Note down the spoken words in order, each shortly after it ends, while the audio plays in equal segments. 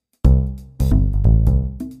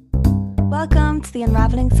Welcome to the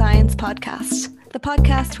Unraveling Science podcast, the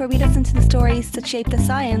podcast where we listen to the stories that shape the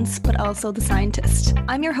science, but also the scientist.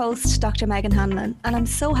 I'm your host, Dr. Megan Hanlon, and I'm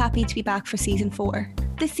so happy to be back for season 4.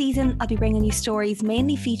 This season, I'll be bringing you stories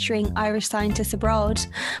mainly featuring Irish scientists abroad,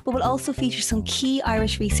 but will also feature some key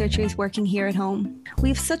Irish researchers working here at home. We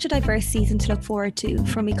have such a diverse season to look forward to,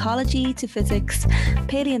 from ecology to physics,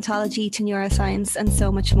 paleontology to neuroscience, and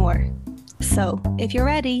so much more. So, if you're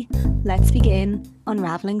ready, let's begin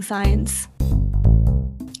Unraveling Science.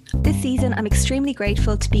 This season, I'm extremely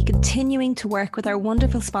grateful to be continuing to work with our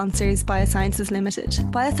wonderful sponsors, Biosciences Limited.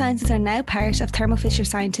 Biosciences are now part of Thermo Fisher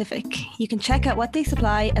Scientific. You can check out what they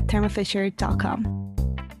supply at thermofisher.com.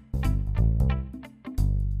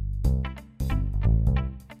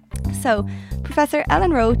 So, Professor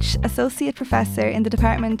Ellen Roach, Associate Professor in the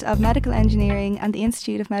Department of Medical Engineering and the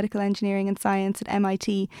Institute of Medical Engineering and Science at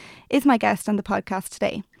MIT, is my guest on the podcast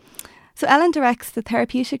today. So Ellen directs the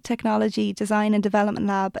Therapeutic Technology Design and Development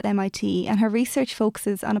Lab at MIT, and her research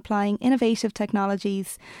focuses on applying innovative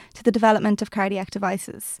technologies to the development of cardiac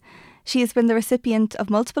devices. She has been the recipient of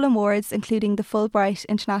multiple awards, including the Fulbright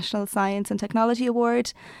International Science and Technology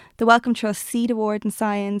Award, the Wellcome Trust Seed Award in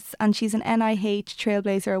Science, and she's an NIH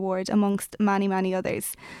Trailblazer Award, amongst many, many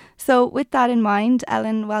others. So with that in mind,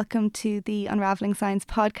 Ellen, welcome to the Unraveling Science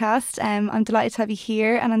podcast. I'm delighted to have you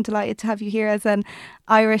here, and I'm delighted to have you here as an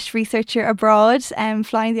Irish researcher abroad,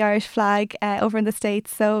 flying the Irish flag over in the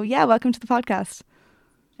States. So yeah, welcome to the podcast.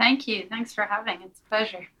 Thank you. Thanks for having. It's a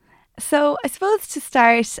pleasure. So I suppose to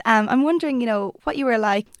start, I'm wondering, what you were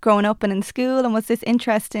like growing up and in school, and was this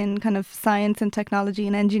interest in kind of science and technology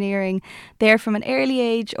and engineering there from an early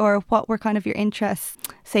age, or what were kind of your interests,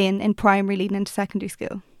 say, in primary leading into secondary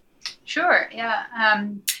school? Sure, yeah.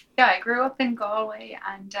 I grew up in Galway,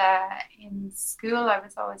 and in school I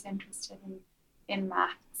was always interested in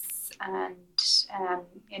maths and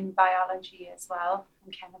in biology as well,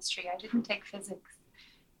 and chemistry. I didn't take physics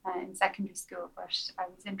in secondary school, but I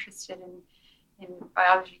was interested in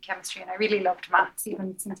biology, chemistry, and I really loved maths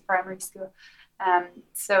even since primary school.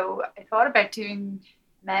 So I thought about doing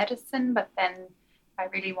medicine, but then I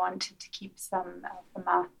really wanted to keep some of the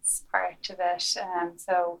maths part of it.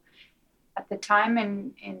 So at the time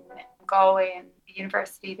in Galway in the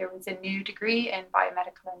university, there was a new degree in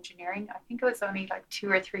biomedical engineering. I think it was only like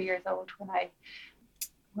 2 or 3 years old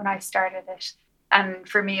when I started it. And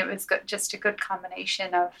for me, it was just a good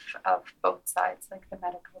combination of both sides, like the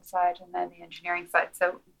medical side and then the engineering side.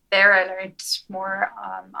 So there I learned more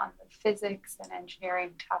on the physics and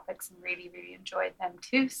engineering topics and really, really enjoyed them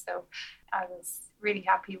too. So I was really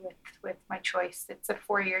happy with my choice. It's a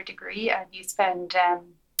 4-year degree, and you spend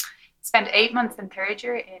 8 months in third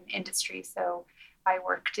year in industry. So I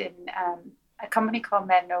worked in a company called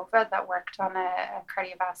MedNova that worked on a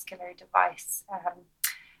cardiovascular device.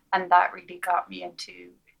 And that really got me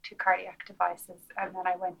into cardiac devices. And then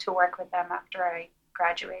I went to work with them after I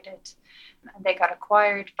graduated. And they got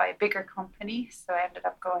acquired by a bigger company. So I ended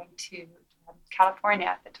up going to California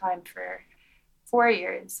at the time for 4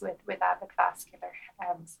 years with Abbott Vascular.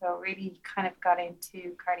 So really kind of got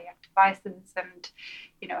into cardiac devices and,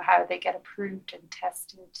 how they get approved and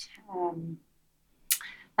tested.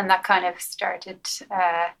 And that kind of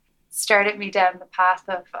started me down the path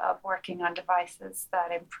of working on devices that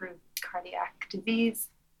improve cardiac disease.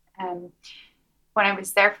 When I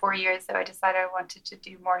was there 4 years, though, I decided I wanted to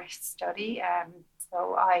do more study.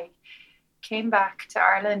 So I came back to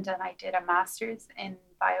Ireland and I did a master's in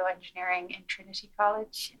bioengineering in Trinity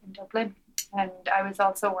College in Dublin. And I was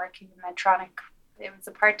also working in Medtronic. It was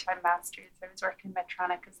a part-time master's. I was working in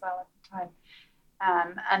Medtronic as well at the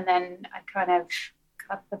time. And then I kind of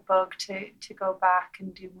got the bug to go back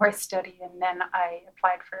and do more study, and then I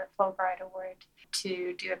applied for a Fulbright Award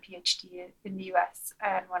to do a PhD in the US.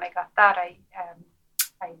 And when I got that, I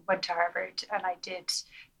went to Harvard and I did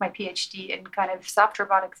my PhD in kind of soft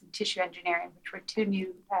robotics and tissue engineering, which were two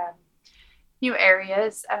new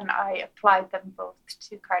areas, and I applied them both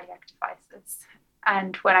to cardiac devices.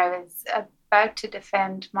 And when I was about to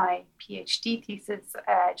defend my PhD thesis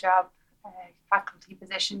job, faculty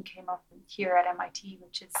position came up here at MIT,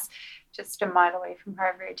 which is just a mile away from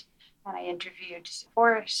Harvard, and I interviewed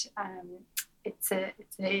for it. It's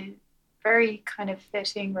a very kind of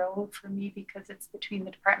fitting role for me because it's between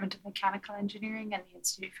the Department of Mechanical Engineering and the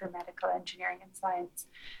Institute for Medical Engineering and Science.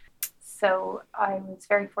 So I was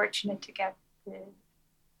very fortunate to get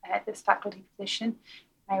this faculty position.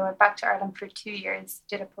 I went back to Ireland for 2 years,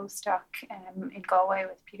 did a postdoc in Galway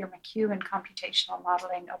with Peter McHugh in computational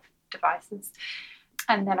modelling of devices.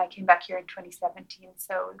 And then I came back here in 2017.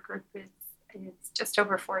 So the group is just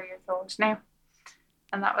over 4 years old now.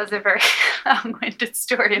 And that was a very long-winded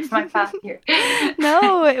story of my path here.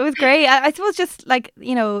 No, it was great. I suppose just like,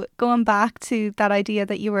 going back to that idea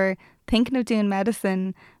that you were thinking of doing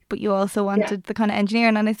medicine, but you also wanted the kind of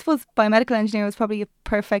engineering. And I suppose biomedical engineering was probably a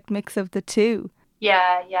perfect mix of the two.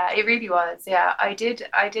 Yeah, it really was. Yeah, I did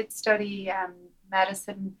study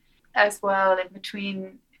medicine as well in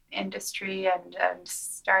between industry and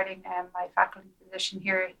starting my faculty position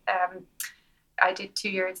here. I did 2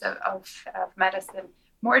 years of medicine,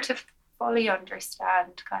 more to fully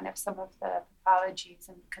understand kind of some of the pathologies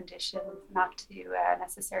and conditions, not to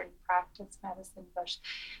necessarily practice medicine, but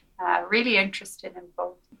really interested in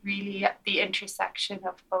both, really at the intersection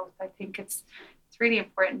of both. I think it's really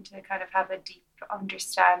important to kind of have a deep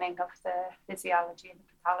understanding of the physiology and the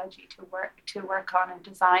pathology to work on and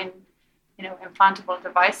design, implantable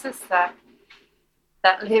devices that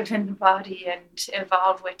live in the body and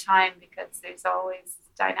evolve with time, because there's always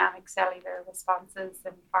dynamic cellular responses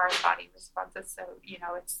and foreign body responses. So,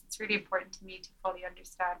 it's really important to me to fully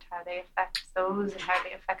understand how they affect those and how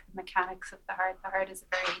they affect the mechanics of the heart. The heart is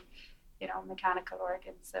a very, mechanical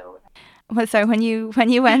organ. So, well, sorry, when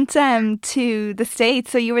you went to the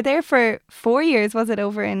States, so you were there for 4 years, was it,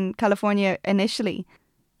 over in California initially?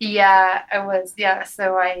 Yeah, I was. Yeah,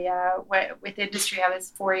 so I went with industry. I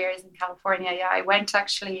was 4 years in California. Yeah, I went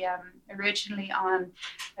actually originally on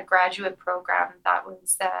a graduate program that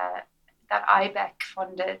was that IBEC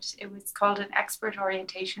funded. It was called an expert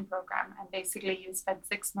orientation program, and basically you spent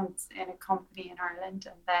 6 months in a company in Ireland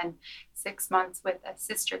and then 6 months with a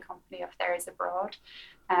sister company of theirs abroad.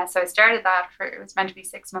 So I started that it was meant to be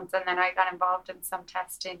 6 months, and then I got involved in some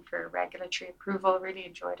testing for regulatory approval. Really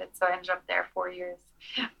enjoyed it. So I ended up there 4 years.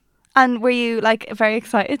 And were you like very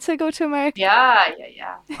excited to go to America?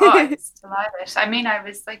 Yeah. Oh, I was delighted. I mean, I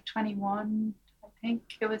was like 21, I think.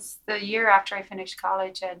 It was the year after I finished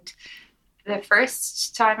college, and the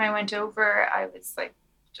first time I went over, I was like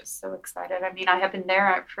just so excited. I mean, I had been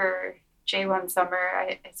there for J1 summer.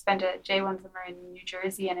 I spent a J1 summer in New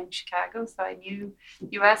Jersey and in Chicago, so I knew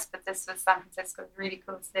US, but this was San Francisco, a really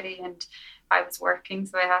cool city, and I was working,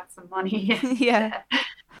 so I had some money. Yeah.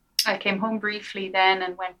 I came home briefly then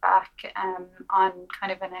and went back on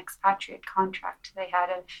kind of an expatriate contract. They had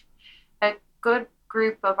a good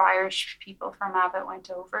group of Irish people from Abbott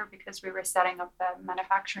went over because we were setting up a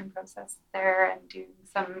manufacturing process there and doing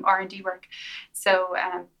some R&D work. So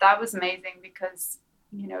that was amazing because,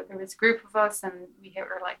 there was a group of us and we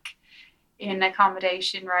were like in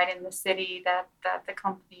accommodation right in the city that the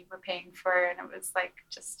company were paying for, and it was like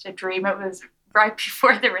just a dream. It was right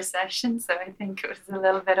before the recession, so I think it was a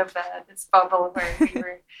little bit of this bubble where we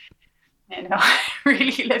were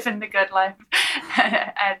really living the good life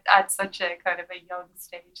at such a kind of a young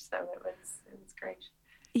stage. So it was great.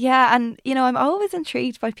 Yeah, and I'm always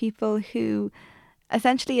intrigued by people who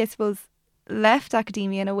essentially, I suppose, left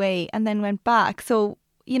academia in a way and then went back. So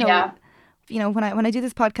when I do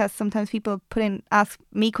this podcast, sometimes people ask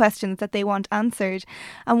me questions that they want answered,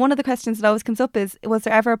 and one of the questions that always comes up is, was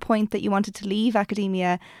there ever a point that you wanted to leave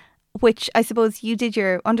academia? Which I suppose you did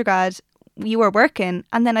your undergrad, you were working,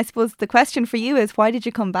 and then I suppose the question for you is, why did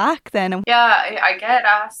you come back then? Yeah, I get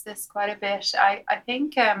asked this quite a bit. I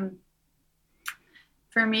think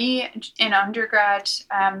for me in undergrad,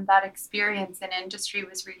 that experience in industry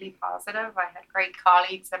was really positive. I had great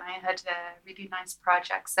colleagues and I had a really nice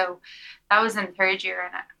project. So that was in third year,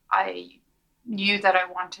 and I knew that I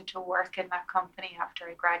wanted to work in that company after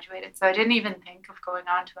I graduated. So I didn't even think of going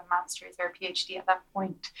on to a master's or a PhD at that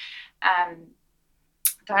point.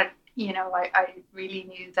 That I really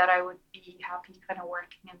knew that I would be happy kind of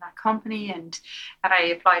working in that company, and I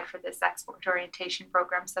applied for this export orientation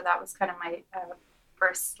program. So that was kind of my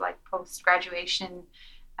first like post-graduation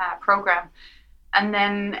program. And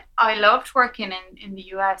then I loved working in the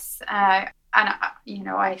US, and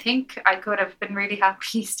I think I could have been really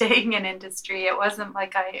happy staying in industry. It wasn't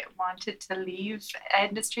like I wanted to leave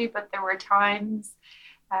industry, but there were times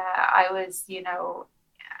I was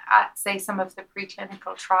at, say, some of the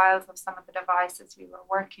preclinical trials of some of the devices we were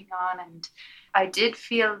working on, and I did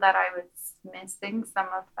feel that I was missing some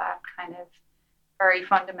of that kind of very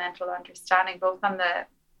fundamental understanding, both on the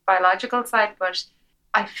biological side, but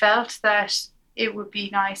I felt that it would be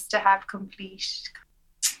nice to have complete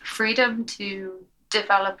freedom to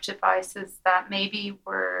develop devices that maybe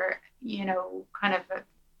were, kind of a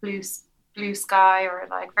blue sky, or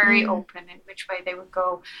like very open in which way they would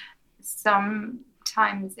go.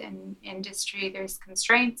 Sometimes in industry there's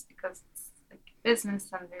constraints because it's like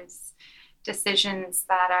business, and there's decisions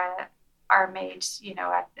that are made,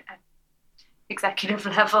 at executive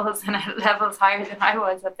levels and at levels higher than I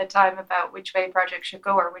was at the time about which way projects should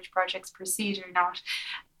go or which projects proceed or not.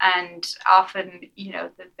 And often,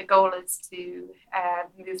 the goal is to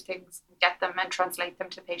move things, get them and translate them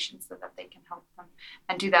to patients so that they can help them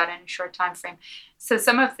and do that in a short time frame. So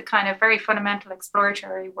some of the kind of very fundamental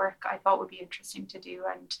exploratory work I thought would be interesting to do.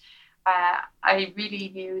 And I really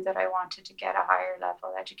knew that I wanted to get a higher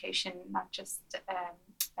level education, not just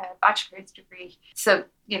a bachelor's degree. So,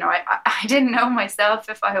 I didn't know myself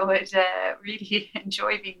if I would really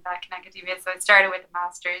enjoy being back in academia. So I started with a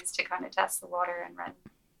master's to kind of test the water. And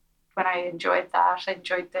when I enjoyed that, I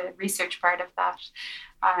enjoyed the research part of that.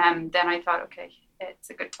 Then I thought, okay, it's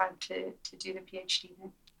a good time to do the PhD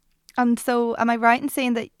now. And so am I right in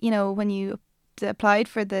saying that, when you applied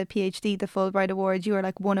for the PhD, the Fulbright Award, you were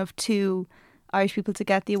like one of 2 Irish people to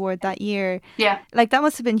get the award that year? Yeah. Like that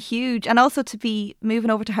must have been huge. And also to be moving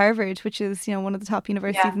over to Harvard, which is, one of the top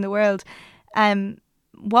universities in the world.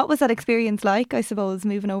 What was that experience like, I suppose,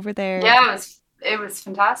 moving over there? Yeah, it was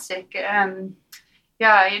fantastic.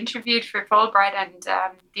 I interviewed for Fulbright, and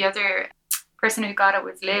the other person who got it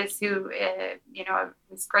was Liz, who I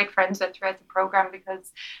was great friends with throughout the program,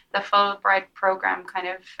 because the Fulbright program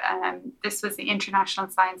this was the International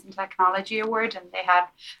Science and Technology Award, and they had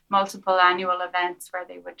multiple annual events where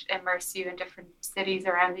they would immerse you in different cities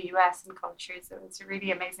around the US and cultures. So it was a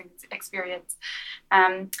really amazing experience.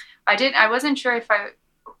 I wasn't sure if I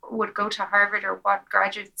would go to Harvard or what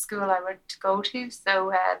graduate school I would go to.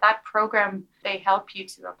 So that program, they help you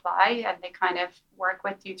to apply and they kind of work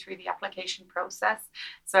with you through the application process.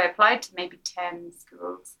 So I applied to maybe 10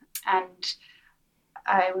 schools, and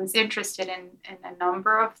I was interested in a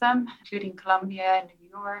number of them, including Columbia, New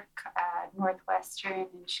York, Northwestern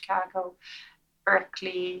in Chicago,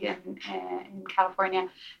 Berkeley in California.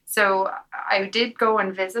 So I did go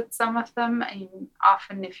and visit some of them. And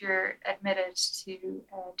often if you're admitted to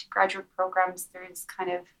graduate programs, there's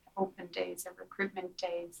kind of open days or recruitment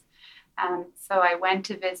days. So I went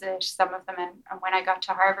to visit some of them. And when I got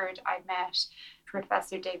to Harvard, I met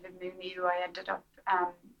Professor David Mooney, who I ended up,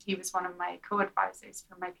 he was one of my co-advisors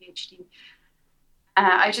for my PhD.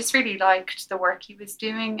 I just really liked the work he was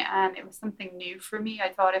doing, and it was something new for me.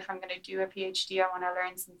 I thought if I'm going to do a PhD, I want to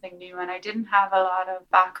learn something new. And I didn't have a lot of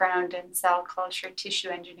background in cell culture, tissue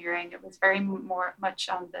engineering. It was very much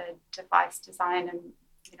on the device design and,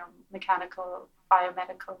 mechanical,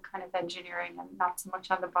 biomedical kind of engineering, and not so much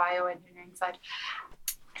on the bioengineering side.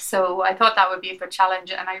 So I thought that would be a good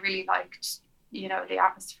challenge, and I really liked, the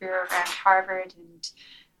atmosphere around Harvard, and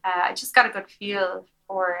I just got a good feel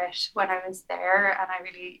for it when I was there, and I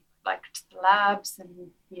really liked the labs,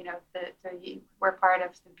 and we're part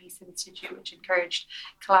of the Wyss Institute, which encouraged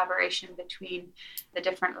collaboration between the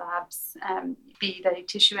different labs, be they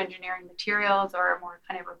tissue engineering materials or more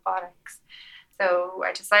kind of robotics. So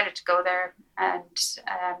I decided to go there, and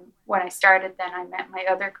when I started, then I met my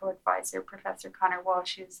other co-advisor, Professor Conor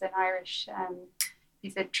Walsh, who's an Irish.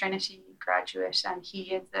 He's a Trinity graduate, and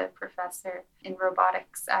he is a professor in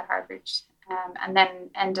robotics at Harvard. And then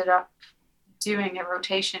ended up doing a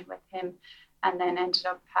rotation with him, and then ended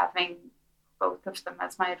up having both of them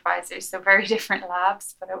as my advisors. So very different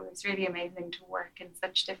labs, but it was really amazing to work in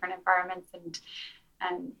such different environments and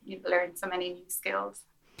you learn so many new skills.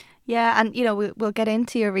 Yeah, and we'll get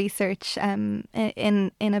into your research in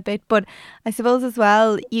a bit, but I suppose as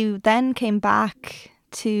well you then came back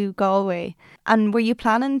to Galway, and were you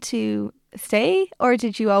planning to stay, or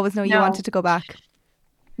did you always know you wanted to go back?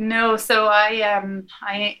 No, so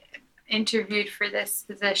I interviewed for this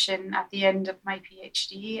position at the end of my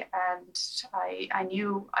PhD, and I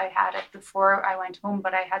knew I had it before I went home,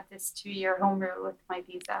 but I had this 2-year home rule with my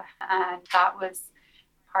visa, and that was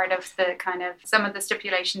part of the kind of some of the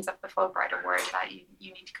stipulations of the Fulbright Award, that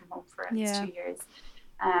you need to come home for at least 2 years.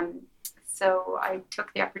 So I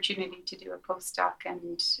took the opportunity to do a postdoc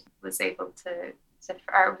and was able to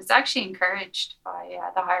I was actually encouraged by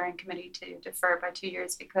the hiring committee to defer by 2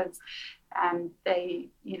 years, because they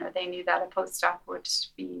knew that a postdoc would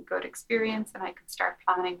be a good experience, and I could start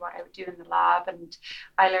planning what I would do in the lab, and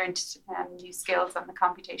I learned new skills on the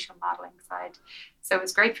computational modeling side. So it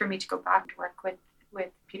was great for me to go back to work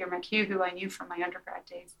with Peter McHugh, who I knew from my undergrad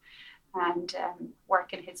days, and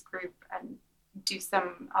work in his group and do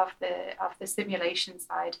some of the simulation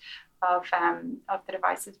side of the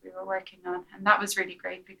devices we were working on. And that was really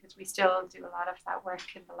great, because we still do a lot of that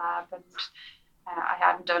work in the lab, and I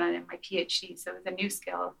hadn't done it in my PhD, so it was a new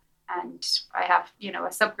skill. And I have,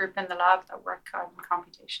 a subgroup in the lab that work on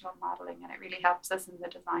computational modelling, and it really helps us in the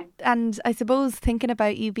design. And I suppose, thinking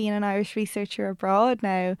about you being an Irish researcher abroad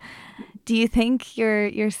now, do you think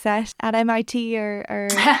you're set at MIT or?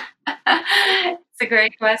 It's a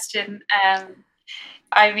great question.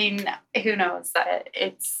 I mean, who knows?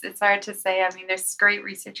 It's hard to say. I mean, there's great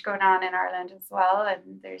research going on in Ireland as well,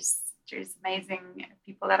 and there's amazing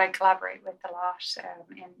people that I collaborate with a lot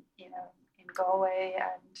in in Galway,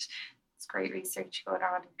 and it's great research going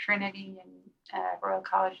on in Trinity and Royal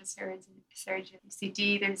College of Surgeons,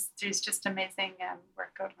 UCD. There's just amazing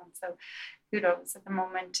work going on. So who knows? At the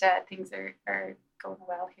moment, things are going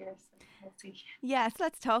well here. So we'll see. Yes,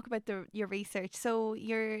 let's talk about your research. So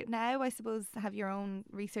you're now, I suppose, have your own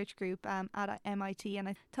research group at MIT,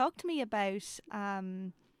 and talk to me about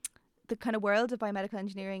the kind of world of biomedical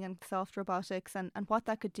engineering and soft robotics, and what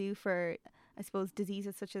that could do for, I suppose,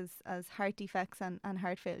 diseases such as heart defects and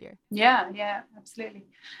heart failure. Yeah, absolutely.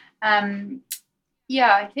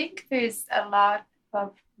 Yeah, I think there's a lot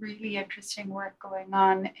of really interesting work going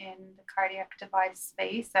on in the cardiac device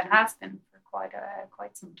space, and has been for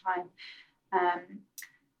quite some time. Um,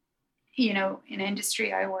 in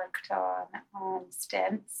industry, I worked on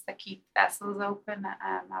stents that keep vessels open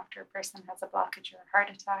after a person has a blockage or a heart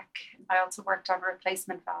attack. I also worked on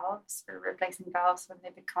replacement valves for replacing valves when they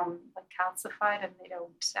become like calcified and they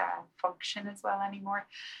don't function as well anymore.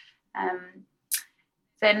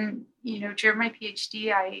 Then, during my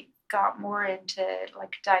PhD, I got more into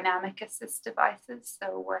like dynamic assist devices.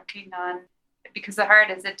 So working on, because the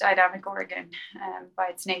heart is a dynamic organ by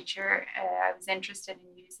its nature, I was interested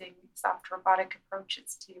in using soft robotic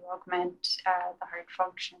approaches to augment the heart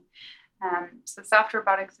function. So soft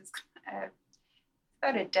robotics is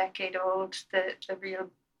about a decade old, the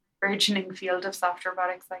real burgeoning field of soft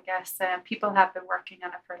robotics, I guess. People have been working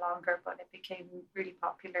on it for longer, but it became really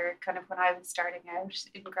popular kind of when I was starting out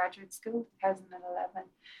in graduate school, 2011.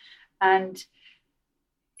 And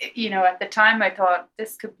at the time, I thought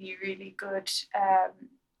this could be really good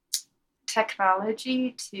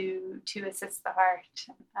technology to assist the heart.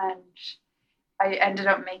 And I ended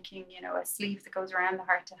up making, a sleeve that goes around the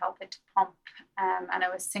heart to help it to pump, and it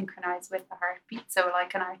was synchronized with the heartbeat. So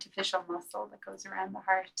like an artificial muscle that goes around the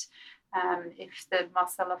heart, if the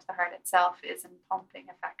muscle of the heart itself isn't pumping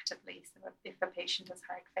effectively. So if a patient has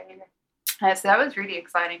heart failure. So that was really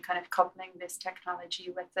exciting, kind of coupling this technology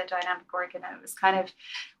with the dynamic organ. And it was kind of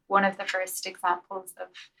one of the first examples of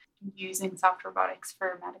using soft robotics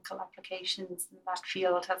for medical applications, and that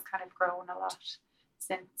field has kind of grown a lot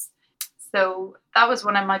since. So that was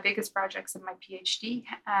one of my biggest projects in my PhD.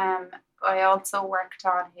 I also worked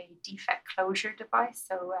on a defect closure device.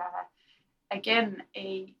 So again,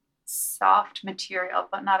 a soft material,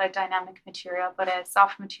 but not a dynamic material, but a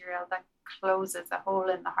soft material that closes a hole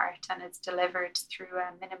in the heart and is delivered through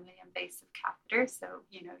a minimally invasive catheter. So,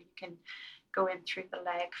 you can go in through the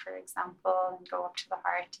leg, for example, and go up to the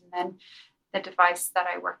heart. And then the device that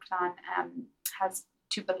I worked on has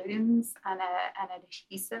two balloons and an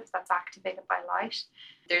adhesive that's activated by light.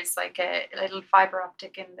 There's like a little fiber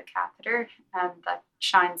optic in the catheter that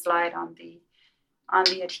shines light on the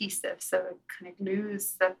adhesive, so it kind of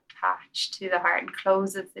glues the patch to the heart and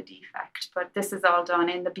closes the defect. But this is all done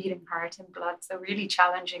in the beating heart and blood, so really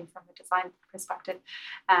challenging from a design perspective.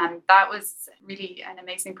 That was really an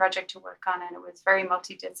amazing project to work on, and it was very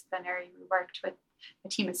multidisciplinary. We worked with a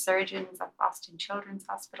team of surgeons at Boston Children's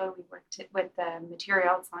Hospital. We worked with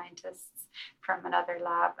material scientists from another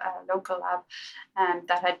lab, a local lab,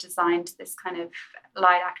 that had designed this kind of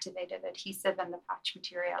light-activated adhesive in the patch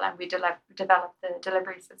material, and we developed the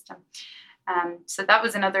delivery system. So that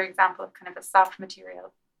was another example of kind of a soft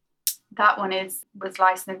material. That one was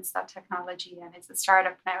licensed, that technology, and it's a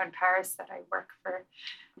startup now in Paris that I work for.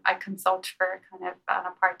 I consult for kind of on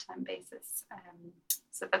a part-time basis.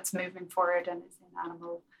 So that's moving forward and is in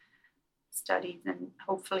animal studies and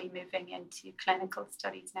hopefully moving into clinical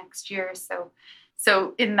studies next year.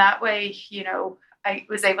 So in that way, I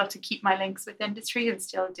was able to keep my links with industry and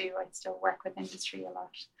still do. I still work with industry a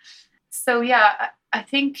lot. So yeah, I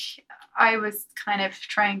think I was kind of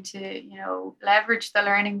trying to, leverage the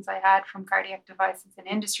learnings I had from cardiac devices in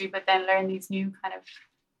industry, but then learn these new kind of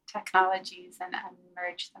technologies and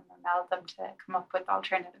merge them and meld them to come up with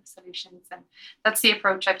alternative solutions. And that's the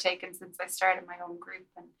approach I've taken since I started my own group.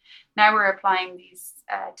 And now we're applying these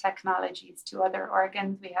technologies to other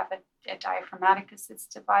organs. We have a diaphragmatic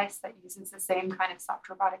assist device that uses the same kind of soft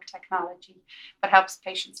robotic technology, but helps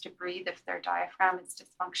patients to breathe if their diaphragm is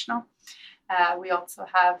dysfunctional. We also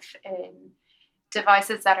have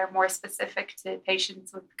devices that are more specific to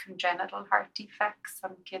patients with congenital heart defects.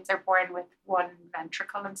 Some kids are born with one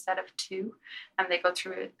ventricle instead of two, and they go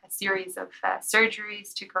through a series of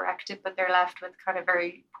surgeries to correct it, but they're left with kind of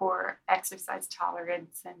very poor exercise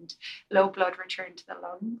tolerance and low blood return to the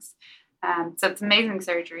lungs. So it's amazing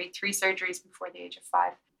surgery, 3 surgeries before the age of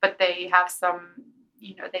 5. but they have some,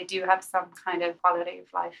 they do have some kind of quality of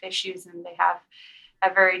life issues, and they have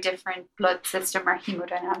a very different blood system or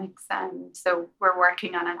hemodynamics. And so we're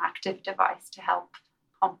working on an active device to help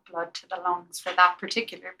pump blood to the lungs for that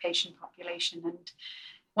particular patient population. And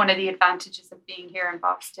one of the advantages of being here in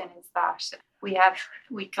Boston is that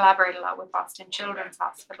we collaborate a lot with Boston Children's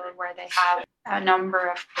Hospital, where they have a number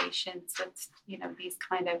of patients with these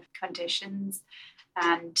kind of conditions,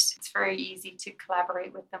 and it's very easy to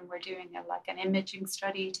collaborate with them. We're doing an imaging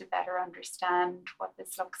study to better understand what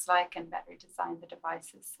this looks like and better design the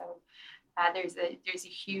devices. So there's a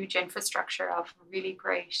huge infrastructure of really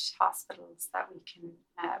great hospitals that we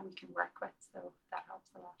can work with. So that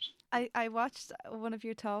helps a lot. I watched one of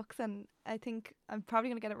your talks, and I think I'm probably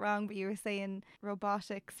going to get it wrong, but you were saying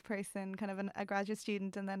robotics person, kind of a graduate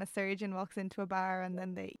student, and then a surgeon walks into a bar, and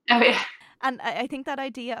then they... Oh, yeah. And I think that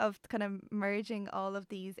idea of kind of merging all of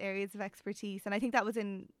these areas of expertise, and I think that was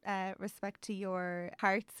in respect to your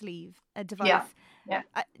heart sleeve device. Yeah.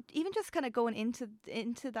 Even just kind of going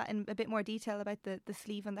into that in a bit more detail about the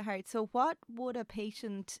sleeve and the heart. So what would a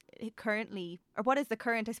patient currently, or what is the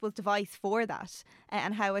current, I suppose, device for that,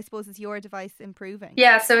 and how, I suppose, is your device improving?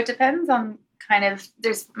 Yeah, so it depends on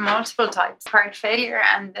there's multiple types of heart failure,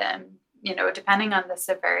 and depending on the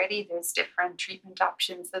severity, there's different treatment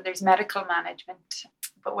options. So there's medical management,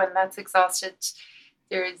 but when that's exhausted,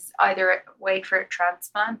 there's either wait for a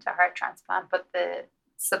heart transplant, but the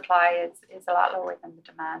supply is a lot lower than the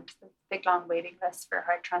demand. There's a big long waiting list for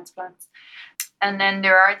heart transplants. And then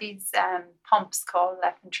there are these pumps called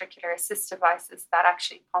left ventricular assist devices that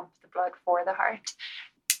actually pump the blood for the heart.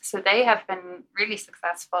 So they have been really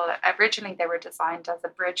successful. Originally, they were designed as a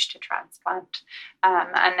bridge to transplant,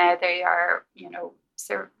 and now they are,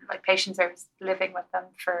 patients are living with them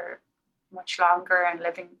for much longer and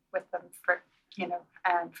living with them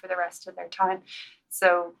for the rest of their time.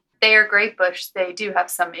 So they are great, but they do have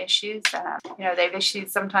some issues. They have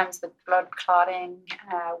issues sometimes with blood clotting,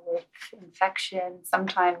 with infection.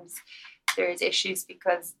 Sometimes there's issues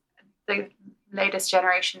because the latest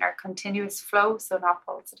generation are continuous flow, so not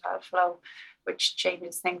pulsatile flow, which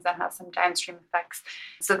changes things and has some downstream effects.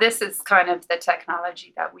 So this is kind of the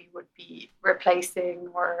technology that we would be replacing,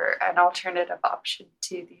 or an alternative option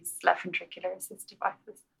to these left ventricular assist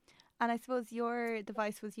devices. And I suppose your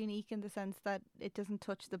device was unique in the sense that it doesn't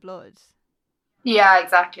touch the blood. Yeah,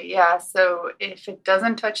 exactly. Yeah. So if it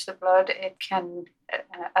doesn't touch the blood, it can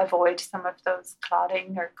avoid some of those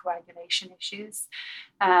clotting or coagulation issues.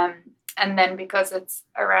 And then because it's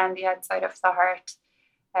around the outside of the heart,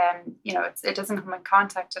 it doesn't come in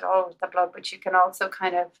contact at all with the blood, but you can also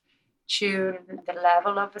kind of tune the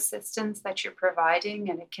level of assistance that you're providing,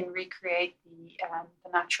 and it can recreate the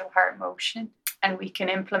natural heart motion. And we can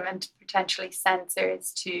implement potentially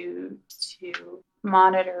sensors to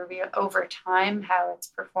monitor over time how it's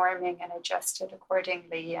performing and adjust it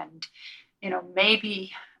accordingly, and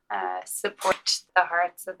maybe support the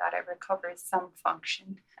heart so that it recovers some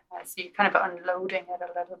function. So you're kind of unloading it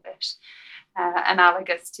a little bit,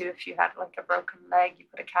 analogous to if you had like a broken leg, you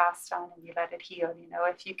put a cast on and you let it heal.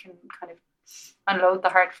 If you can kind of unload the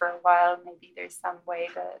heart for a while, maybe there's some way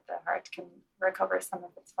that the heart can recover some of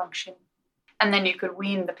its function. And then you could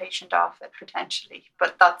wean the patient off it potentially,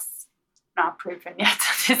 but that's not proven yet.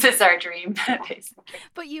 This is our dream, basically.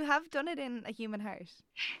 But you have done it in a human heart?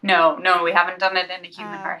 No, we haven't done it in a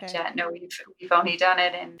human heart yet. No, we've only done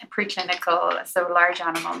it in preclinical, so large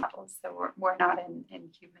animal models. So we're not in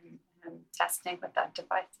human testing with that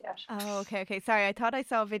device yet. Oh, okay. Sorry, I thought I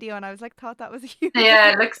saw a video and I was like, thought that was a human.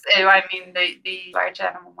 Yeah, it looks. I mean, the large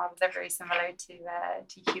animal models are very similar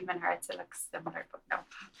to human hearts. It looks similar, but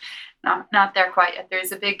no, not there quite yet.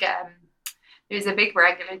 There's a big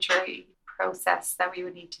regulatory process that we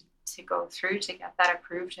would need to go through to get that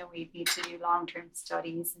approved, and we need to do long-term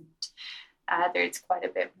studies, and there's quite a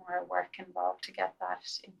bit more work involved to get that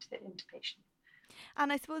into patients.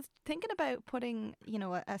 And I suppose thinking about putting,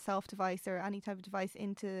 a self device or any type of device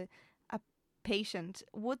into a patient,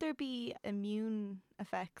 would there be immune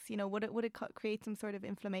effects? Would it create some sort of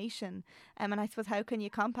inflammation? And I suppose how can you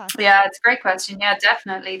combat that? Yeah, it's a great question. Yeah,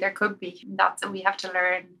 definitely there could be. We have to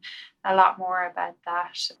learn a lot more about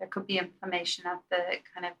that. There could be inflammation at the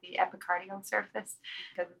kind of the epicardial surface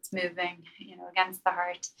because it's moving, against the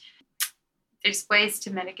heart. There's ways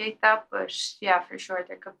to mitigate that, but yeah, for sure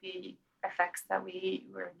there could be effects that we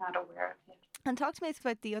were not aware of yet. And talk to me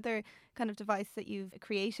about the other kind of device that you've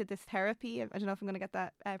created, this therapy. I don't know if I'm going to get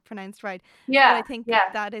that pronounced right. Yeah. But I think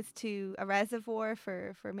that is to a reservoir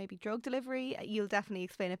for maybe drug delivery. You'll definitely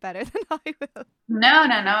explain it better than I will. No.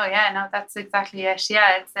 Yeah, no, that's exactly it.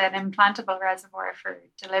 Yeah, it's an implantable reservoir for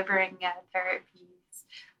delivering therapies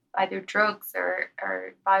either drugs or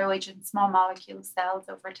bioagent small molecule cells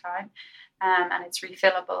over time. And it's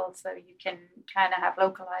refillable, so you can kind of have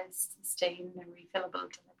localized, sustained, and refillable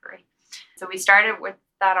delivery. So we started with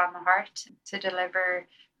that on the heart to deliver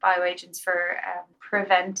bioagents for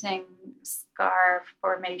preventing scar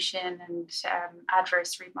formation and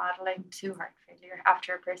adverse remodeling to heart failure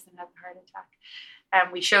after a person has a heart attack.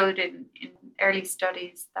 And we showed in early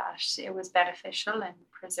studies that it was beneficial in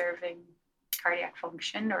preserving cardiac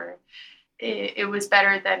function, or it was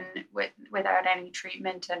better than without any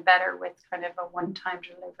treatment, and better with kind of a one-time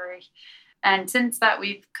delivery. And since that,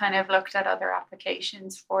 we've kind of looked at other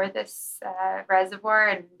applications for this reservoir,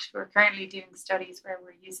 and we're currently doing studies where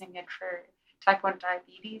we're using it for type 1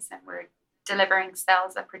 diabetes, and we're delivering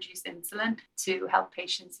cells that produce insulin to help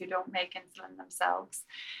patients who don't make insulin themselves.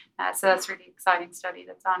 So that's a really exciting study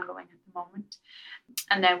that's ongoing at the moment.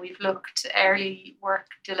 And then we've looked early work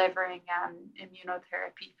delivering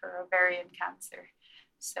immunotherapy for ovarian cancer.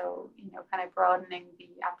 So, kind of broadening the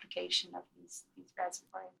application of these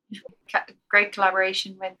reservoirs. Great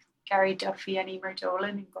collaboration with Gary Duffy and Emer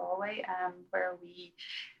Dolan in Galway, where we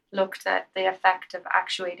looked at the effect of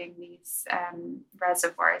actuating these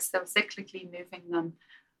reservoirs, so cyclically moving them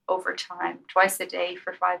over time, twice a day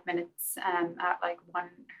for 5 minutes at like 1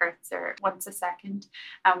 hertz or once a second.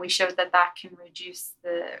 And we showed that can reduce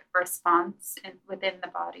the response within the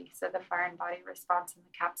body, so the foreign body response in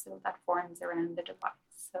the capsule that forms around the device.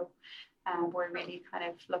 So we're really kind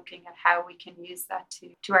of looking at how we can use that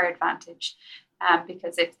to our advantage.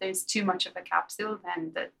 Because if there's too much of a capsule,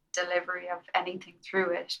 then the delivery of anything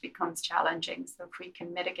through it becomes challenging. So if we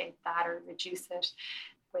can mitigate that or reduce it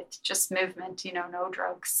with just movement, no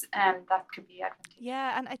drugs, that could be advantageous.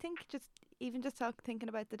 Yeah, and I think thinking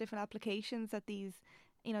about the different applications that these,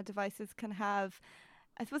 devices can have,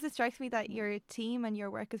 I suppose it strikes me that your team and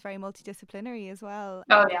your work is very multidisciplinary as well.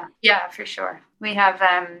 Oh, yeah, for sure. We have,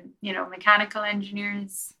 mechanical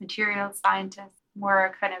engineers, material scientists,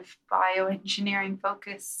 more kind of bioengineering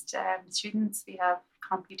focused students. We have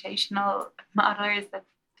computational modelers that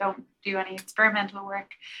don't do any experimental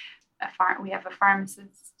work. We have a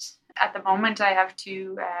pharmacist. At the moment, I have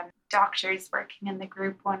 2 doctors working in the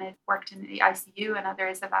group. One has worked in the ICU, and other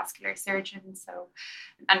is a vascular surgeon. So,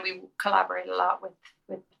 and we collaborate a lot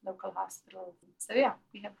with local hospitals. So yeah,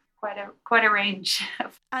 we have quite a range.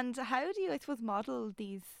 And how do you, I suppose, model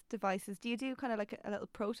these devices? Do you do kind of like a little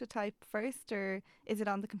prototype first, or is it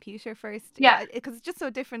on the computer first? Yeah, because it's just so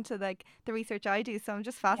different to like the research I do. So I'm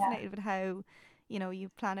just fascinated with how you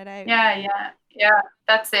plan it out. Yeah,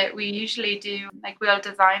 that's it. We usually do, we'll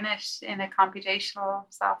design it in a computational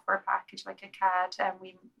software package like a CAD, and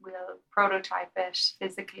we'll prototype it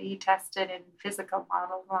physically, test it in physical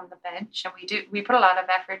models on the bench. And we put a lot of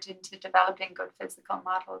effort into developing good physical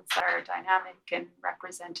models that are dynamic and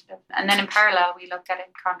representative. And then in parallel, we look at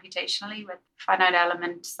it computationally with finite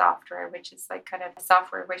element software, which is like kind of a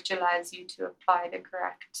software which allows you to apply the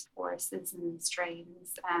correct forces and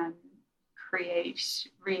strains and create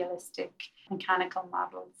realistic mechanical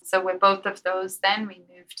models. So with both of those, then we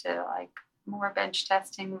move to like more bench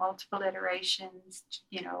testing, multiple iterations,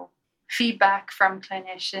 feedback from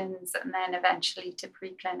clinicians, and then eventually to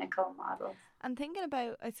preclinical models. And thinking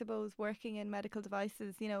about, I suppose, working in medical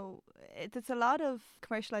devices, it's a lot of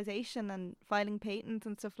commercialization and filing patents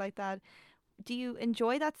and stuff like that. Do you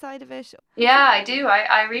enjoy that side of it? Yeah, I do.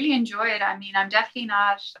 I really enjoy it. I mean, I'm definitely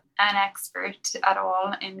not an expert at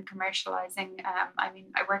all in commercializing. I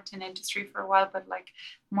worked in industry for a while, but like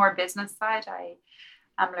more business side,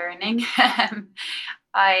 I'm learning.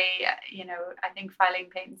 I think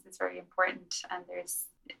filing patents is very important, and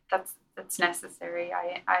that's necessary.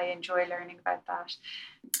 I enjoy learning about that.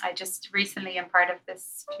 I just recently am part of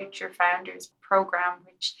this Future Founders program,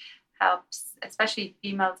 which helps, especially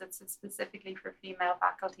females. It's specifically for female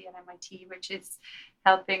faculty at MIT, which is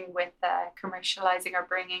helping with commercializing or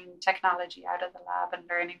bringing technology out of the lab and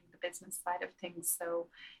learning the business side of things. So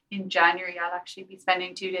in January, I'll actually be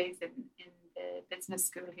spending 2 days in the business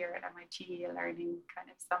school here at MIT, learning kind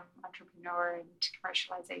of some entrepreneur and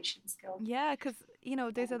commercialization skills. Yeah, because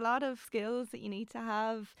there's a lot of skills that you need to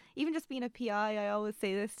have. Even just being a PI, I always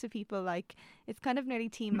say this to people, like it's kind of nearly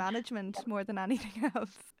team management more than anything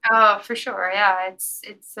else. Oh, for sure. Yeah, it's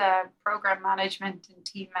program management and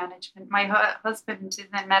team management. My husband is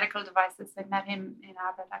in medical devices. I met him in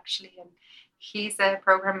Abbott actually, and he's a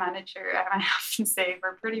program manager. And I often say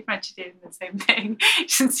we're pretty much doing the same thing,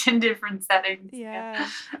 just in different settings. Yeah.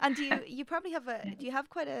 And do you probably have do you have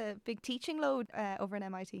quite a big teaching load over in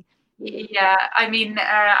MIT? Yeah, I mean,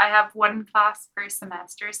 I have 1 class per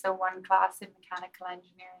semester, so 1 class in mechanical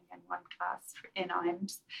engineering and 1 class in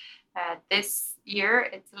IMES. This year,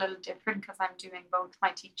 it's a little different because I'm doing both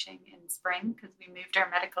my teaching in spring because we moved our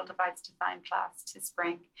medical device design class to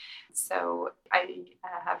spring. So I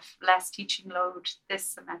have less teaching load this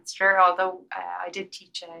semester, although I did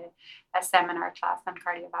teach a seminar class on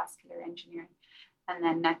cardiovascular engineering. And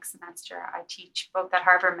then next semester, I teach both at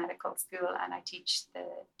Harvard Medical School and I teach the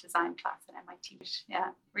design class at MIT.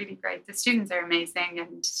 Yeah, really great. The students are amazing,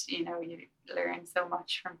 and you learn so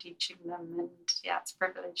much from teaching them. And yeah, it's a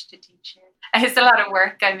privilege to teach here. It's a lot of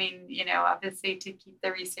work. I mean, obviously to keep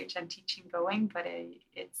the research and teaching going, but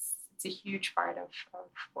it's a huge part of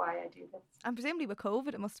why I do this. And presumably with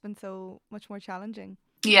COVID, it must have been so much more challenging.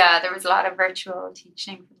 Yeah, there was a lot of virtual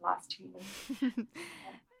teaching for the last 2 years.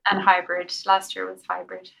 And hybrid. Last year was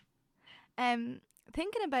hybrid.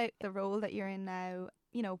 Thinking about the role that you're in now,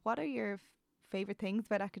 what are your favorite things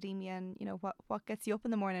about academia, and what gets you up in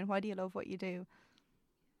the morning? Why do you love what you do?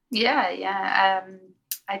 Yeah.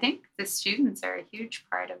 I think the students are a huge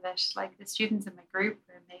part of it. Like the students in my group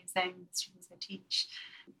are amazing. The students I teach,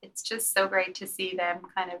 it's just so great to see them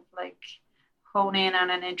kind of like hone in on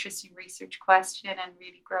an interesting research question and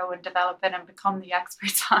really grow and develop it and become the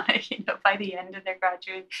experts on it. By the end of their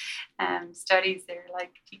graduate studies, they're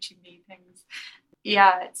like teaching me things.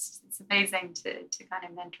 Yeah, it's amazing to kind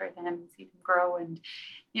of mentor them and see them grow, and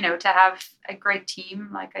to have a great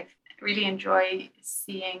team. Like I really enjoy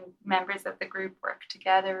seeing members of the group work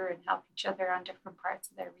together and help each other on different parts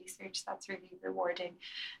of their research. That's really rewarding,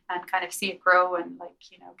 and kind of see it grow and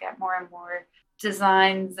get more and more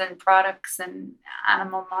designs and products and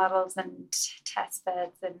animal models and test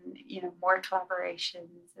beds and more collaborations.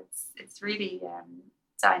 It's really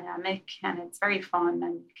dynamic, and it's very fun,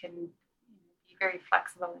 and you can be very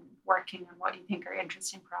flexible in working on what you think are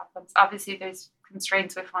interesting problems. Obviously there's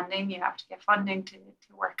constraints with funding. You have to get funding to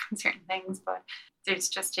work on certain things, but there's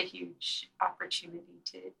just a huge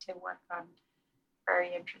opportunity to work on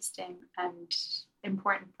very interesting and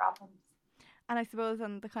important problems. And I suppose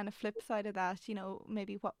on the kind of flip side of that,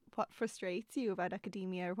 maybe what frustrates you about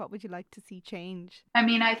academia, or what would you like to see change? I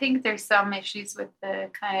mean, I think there's some issues with the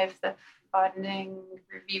kind of the funding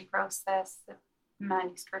review process, the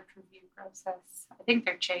manuscript review process. I think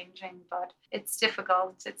they're changing, but it's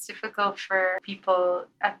difficult. It's difficult for people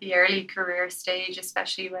at the early career stage,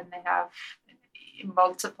 especially when they have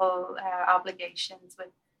multiple obligations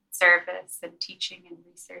with service and teaching and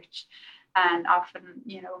research, and often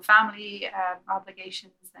family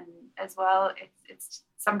obligations, and as well it's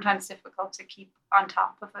sometimes difficult to keep on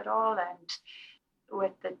top of it all. And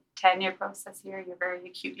with the tenure process here, you're very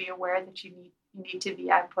acutely aware that you need to be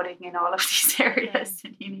outputting in all of these areas,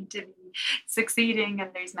 and you need to be succeeding,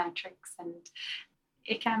 and there's metrics, and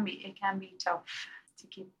it can be tough to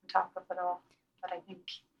keep on top of it all. But I think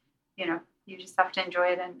you just have to enjoy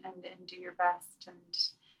it and do your best, and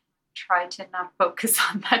try to not focus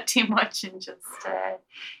on that too much, and just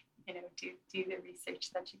do the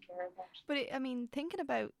research that you care about. But thinking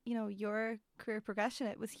about your career progression,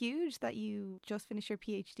 it was huge that you just finished your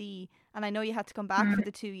PhD, and I know you had to come back for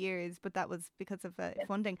the 2 years, but that was because of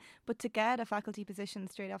funding. But to get a faculty position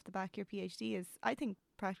straight off the back of your PhD is, I think,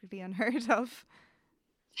 practically unheard of.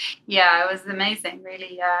 Yeah, it was amazing,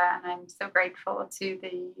 really. And I'm so grateful to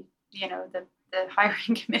the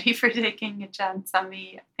hiring committee for taking a chance on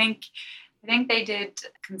me. I think they did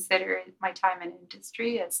consider my time in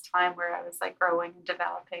industry as time where I was like growing and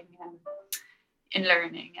developing and in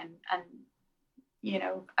learning, and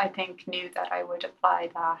I think knew that I would apply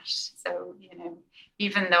that. So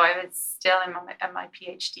even though I was still in my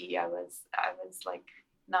PhD, I was like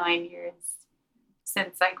 9 years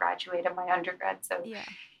since I graduated my undergrad. So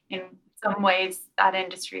in some ways that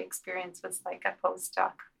industry experience was like a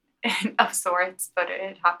postdoc of sorts, but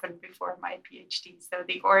it happened before my PhD. So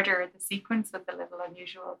the order, the sequence was a little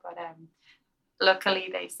unusual, but luckily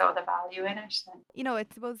they saw the value in it. I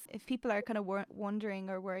suppose if people are kind of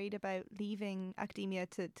wondering or worried about leaving academia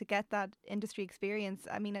to get that industry experience,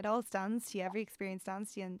 I mean, it all stands to you. Every experience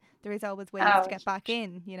stands to you, and there is always ways to get back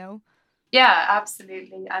in, Yeah,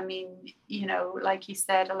 absolutely. I mean, like you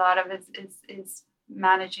said, a lot of it is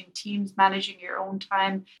managing teams, managing your own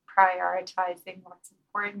time, prioritizing what's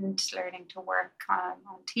important, learning to work on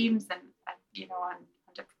teams and on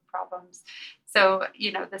different problems. So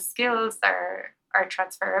the skills are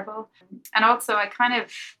transferable, and also I kind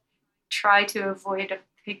of try to avoid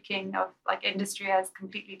thinking of like industry as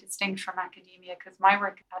completely distinct from academia, because my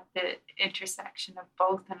work at the intersection of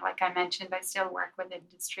both. And like I mentioned, I still work with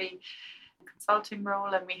industry consulting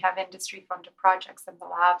role, and we have industry funded projects in the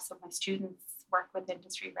lab, so my students work with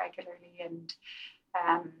industry regularly. And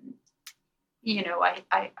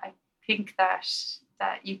I think that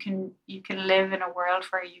that you can live in a world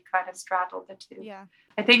where you kind of straddle the two. Yeah.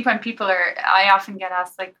 I think when I often get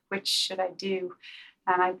asked like, which should I do?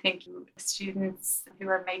 And I think students who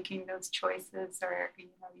are making those choices, or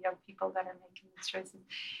young people that are making those choices,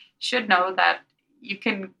 should know that you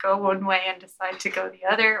can go one way and decide to go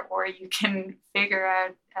the other, or you can figure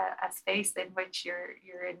out a space in which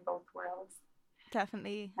you're in both worlds.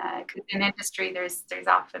 Definitely. Because in industry, there's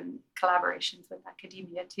often collaborations with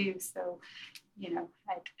academia too. So,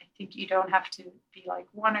 I think you don't have to be like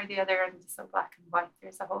one or the other and so black and white.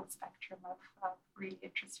 There's a whole spectrum of really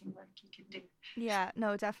interesting work you can do. Yeah,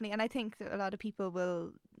 no, definitely. And I think that a lot of people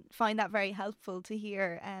will find that very helpful to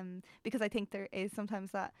hear, because I think there is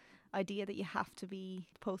sometimes that idea that you have to be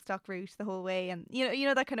postdoc route the whole way, and you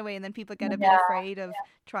know that kind of way, and then people get a bit afraid of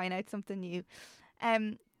trying out something new.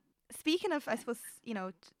 Speaking of, I suppose,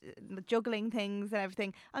 juggling things and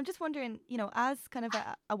everything, I'm just wondering, as kind of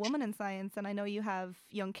a woman in science, and I know you have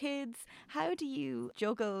young kids, how do you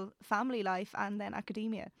juggle family life and then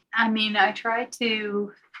academia? I mean, I try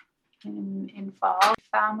to involve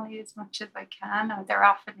family as much as I can. They're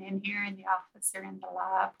often in here in the office or in the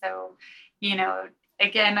lab. So,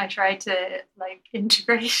 again, I try to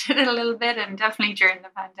integrate it a little bit, and definitely during the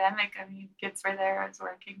pandemic, I mean, kids were there, I was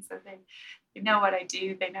working, so they know what I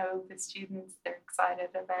do. They know the students. They're excited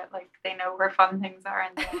about, they know where fun things are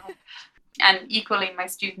in the lab. And equally, my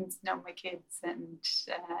students know my kids, and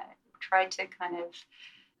try to kind of,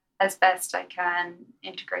 as best I can,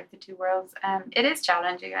 integrate the two worlds. It is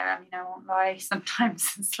challenging. I mean, I won't lie.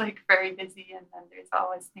 Sometimes it's very busy, and then there's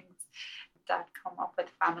always things that come up with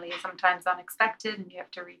family, sometimes unexpected, and you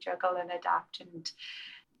have to rejuggle and adapt and,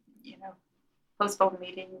 postpone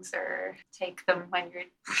meetings or take them when you're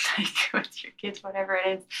with your kids, whatever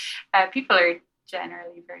it is. People are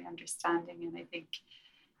generally very understanding, and I think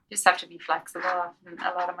you just have to be flexible. Often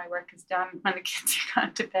a lot of my work is done when the kids are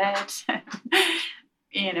gone to bed.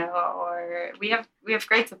 Or we have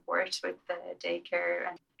great support with the daycare,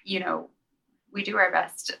 and we do our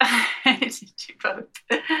best to do both.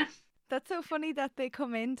 That's so funny that they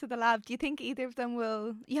come into the lab. Do you think either of them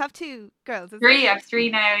will? You have two girls, isn't Three. I have three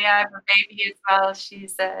now. Yeah, I have a baby as well.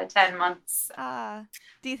 She's 10 months.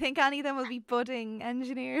 Do you think any of them will be budding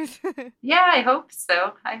engineers? Yeah, I hope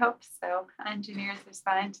so. Engineers or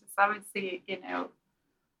scientists, obviously,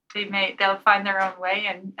 they'll find their own way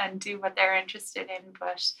and do what they're interested in.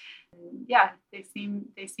 But yeah, they seem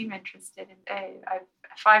interested in it. I have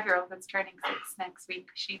a 5-year-old that's turning 6 next week.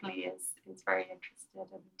 She is very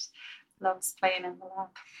interested and loves playing in the lab.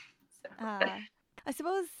 So. I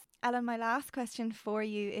suppose, Ellen, my last question for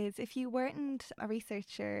you is: if you weren't a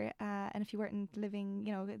researcher and if you weren't living,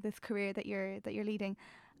 this career that you're leading,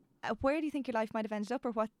 where do you think your life might have ended up,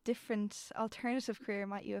 or what different alternative career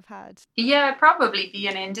might you have had? Yeah, I'd probably be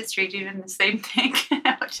in industry doing the same thing.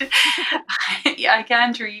 I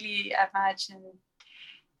can't really imagine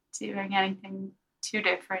doing anything too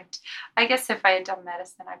different. I guess if I had done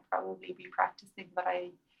medicine, I'd probably be practicing, but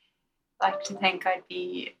I like to think I'd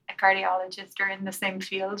be a cardiologist or in the same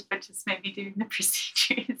field, but just maybe doing the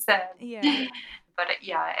procedures. Yeah. But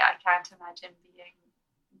I can't imagine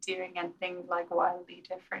doing anything wildly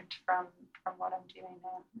different from what I'm doing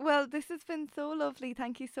now. Well, this has been so lovely.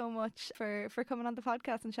 Thank you so much for coming on the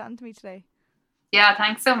podcast and chatting to me today. Yeah,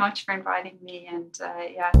 thanks so much for inviting me, and it's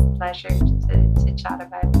a pleasure to chat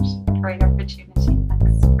about it. Great opportunity.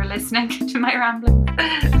 Thanks for listening to my ramblings.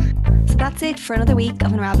 So that's it for another week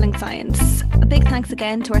of Unraveling Science. A big thanks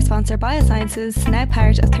again to our sponsor Biosciences, now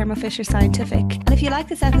part of Thermo Fisher Scientific. And if you like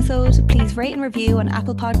this episode, please rate and review on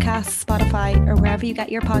Apple Podcasts, Spotify, or wherever you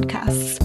get your podcasts.